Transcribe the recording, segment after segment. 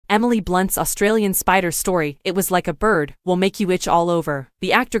Emily Blunt's Australian spider story, It Was Like a Bird, will make you itch all over.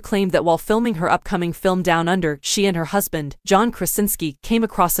 The actor claimed that while filming her upcoming film Down Under, she and her husband, John Krasinski, came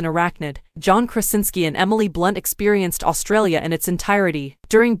across an arachnid. John Krasinski and Emily Blunt experienced Australia in its entirety.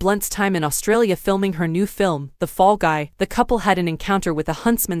 During Blunt's time in Australia filming her new film, The Fall Guy, the couple had an encounter with a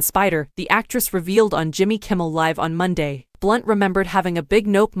huntsman spider, the actress revealed on Jimmy Kimmel Live on Monday. Blunt remembered having a big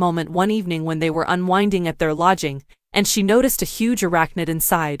nope moment one evening when they were unwinding at their lodging, and she noticed a huge arachnid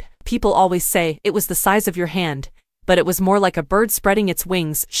inside. People always say, it was the size of your hand, but it was more like a bird spreading its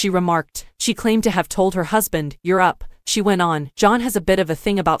wings, she remarked. She claimed to have told her husband, "You're up." She went on, "John has a bit of a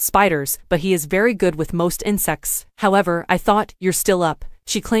thing about spiders, but he is very good with most insects. However, I thought, you're still up."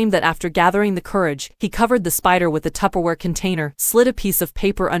 She claimed that after gathering the courage, he covered the spider with a Tupperware container, slid a piece of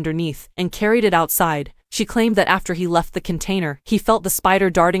paper underneath, and carried it outside. She claimed that after he left the container, he felt the spider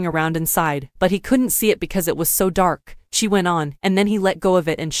darting around inside, but he couldn't see it because it was so dark. She went on, and then he let go of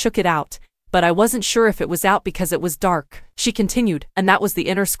it and shook it out. But I wasn't sure if it was out because it was dark. She continued, and that was the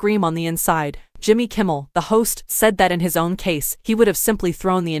inner scream on the inside. Jimmy Kimmel, the host, said that in his own case, he would have simply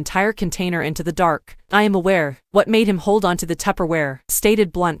thrown the entire container into the dark. "I am aware. What made him hold onto the Tupperware,"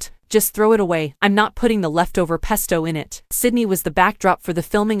 stated Blunt. "Just throw it away. I'm not putting the leftover pesto in it." Sydney was the backdrop for the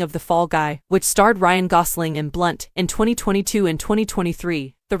filming of The Fall Guy, which starred Ryan Gosling and Blunt in 2022 and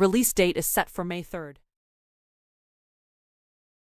 2023. The release date is set for May 3rd.